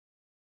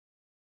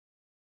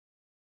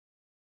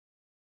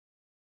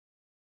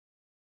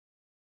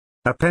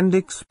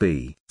Appendix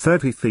B,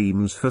 30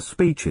 themes for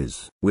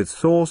speeches, with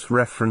source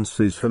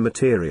references for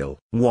material.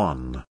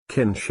 1.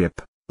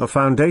 Kinship, a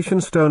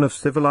foundation stone of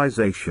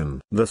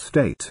civilization. The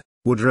state.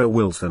 Woodrow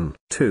Wilson.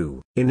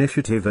 2.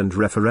 Initiative and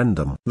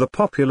referendum. The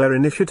popular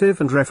initiative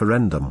and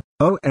referendum.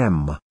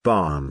 O.M.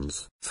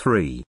 Barnes.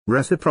 3.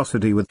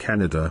 Reciprocity with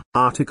Canada.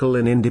 Article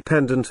in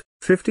Independent,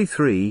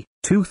 53,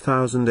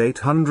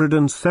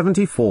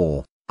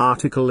 2874.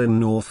 Article in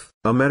North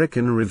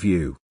American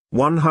Review,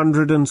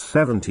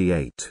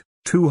 178,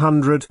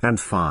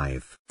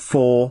 205.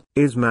 4.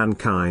 Is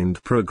Mankind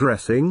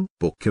Progressing?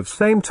 Book of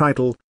same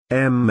title,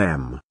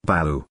 M.M.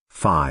 Balu.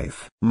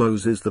 5.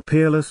 Moses the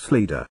Peerless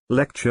Leader.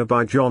 Lecture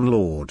by John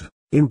Lord,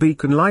 in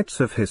Beacon Lights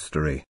of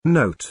History.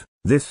 Note,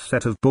 this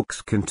set of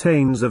books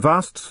contains a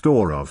vast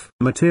store of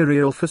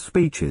material for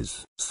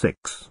speeches.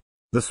 6.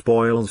 The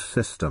Spoils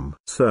System.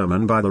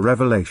 Sermon by the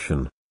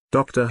Revelation.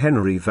 Dr.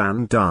 Henry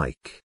Van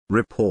Dyke,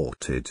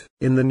 reported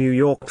in the New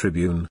York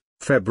Tribune,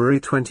 February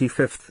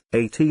 25,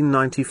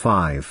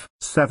 1895.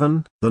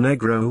 7. The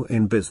Negro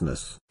in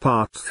Business.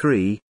 Part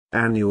 3.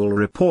 Annual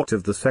Report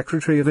of the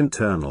Secretary of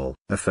Internal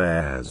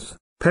Affairs,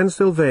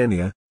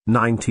 Pennsylvania,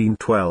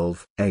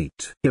 1912.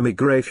 8.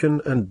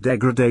 Immigration and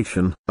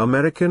Degradation.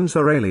 Americans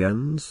are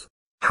Aliens.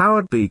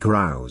 Howard B.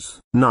 Grouse.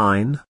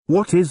 9.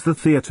 What is the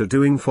theater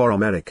doing for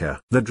America?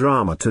 The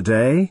Drama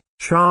Today.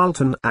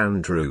 Charlton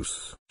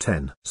Andrews.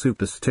 10.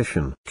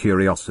 Superstition.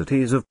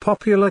 Curiosities of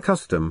Popular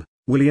Custom.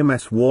 William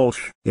S.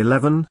 Walsh.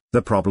 11.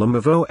 The Problem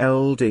of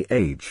Old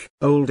Age.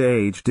 Old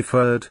Age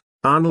Deferred.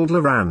 Arnold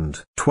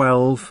Lerand.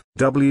 12.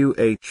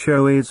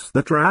 WHO is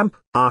the Tramp.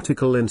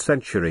 Article in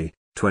Century,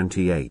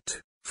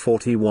 28,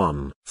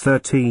 41.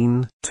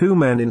 13. Two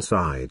Men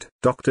Inside.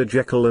 Dr.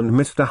 Jekyll and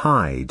Mr.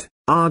 Hyde.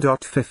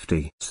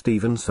 R.50.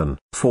 Stevenson.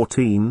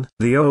 14.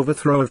 The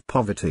Overthrow of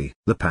Poverty.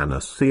 The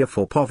Panacea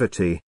for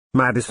Poverty.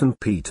 Madison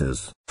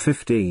Peters.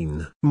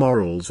 15.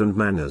 Morals and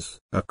Manners.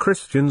 A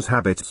Christian's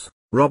Habits.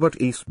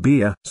 Robert E.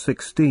 Speer.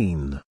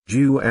 16.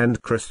 Jew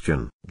and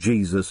Christian.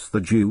 Jesus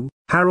the Jew.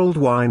 Harold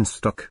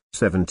Weinstock.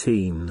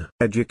 17.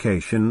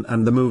 Education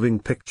and the Moving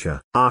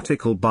Picture.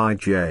 Article by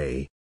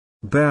J.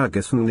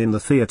 Bergeson in the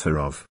Theatre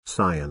of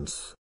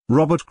Science.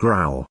 Robert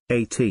Grau.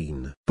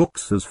 18.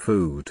 Books as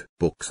Food.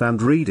 Books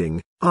and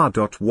Reading.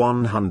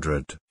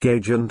 R.100.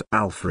 Gage and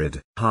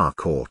Alfred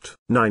Harcourt.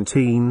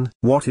 19.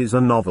 What is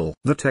a Novel?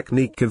 The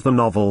Technique of the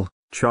Novel.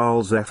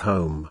 Charles F.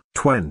 Home.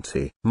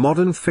 20.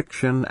 Modern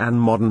Fiction and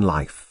Modern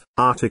Life.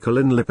 Article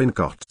in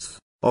Lippincott's,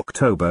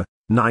 October,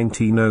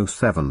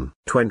 1907.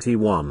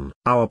 21.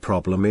 Our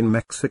Problem in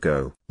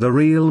Mexico. The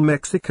Real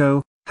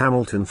Mexico.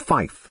 Hamilton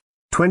Fife.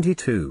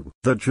 22.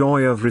 The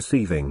Joy of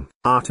Receiving.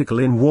 Article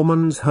in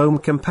Woman's Home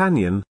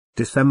Companion,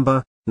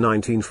 December,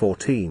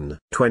 1914.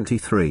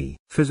 23.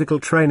 Physical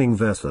Training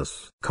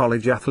versus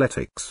College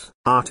Athletics.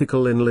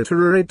 Article in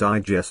Literary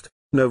Digest,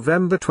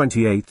 November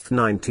 28,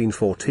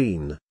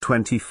 1914.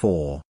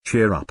 24.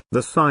 Cheer Up.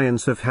 The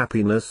Science of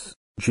Happiness,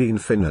 Jean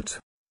Finot.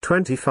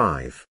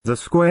 25. The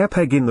Square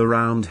Peg in the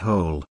Round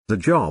Hole. The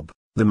Job,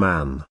 The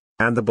Man,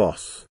 and the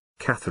Boss.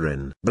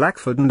 Catherine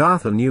Blackford and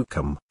Arthur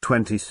Newcomb.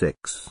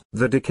 26.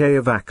 The Decay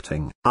of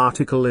Acting.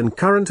 Article in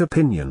Current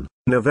Opinion,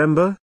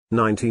 November,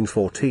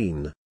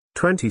 1914.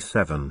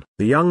 27.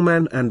 The Young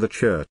Man and the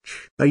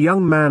Church. A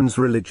Young Man's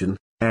Religion,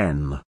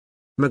 N.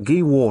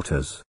 McGee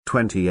Waters.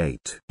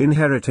 28.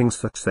 Inheriting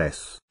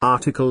Success.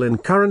 Article in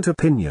Current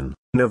Opinion,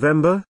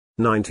 November,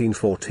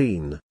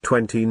 1914.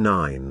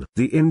 29.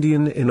 The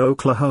Indian in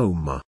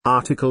Oklahoma.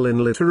 Article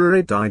in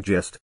Literary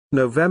Digest,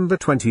 November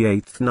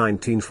 28,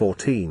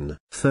 1914.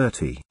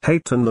 30.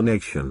 Hate and the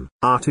Nation.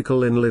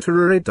 Article in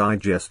Literary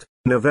Digest,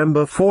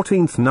 November 14,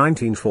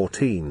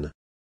 1914.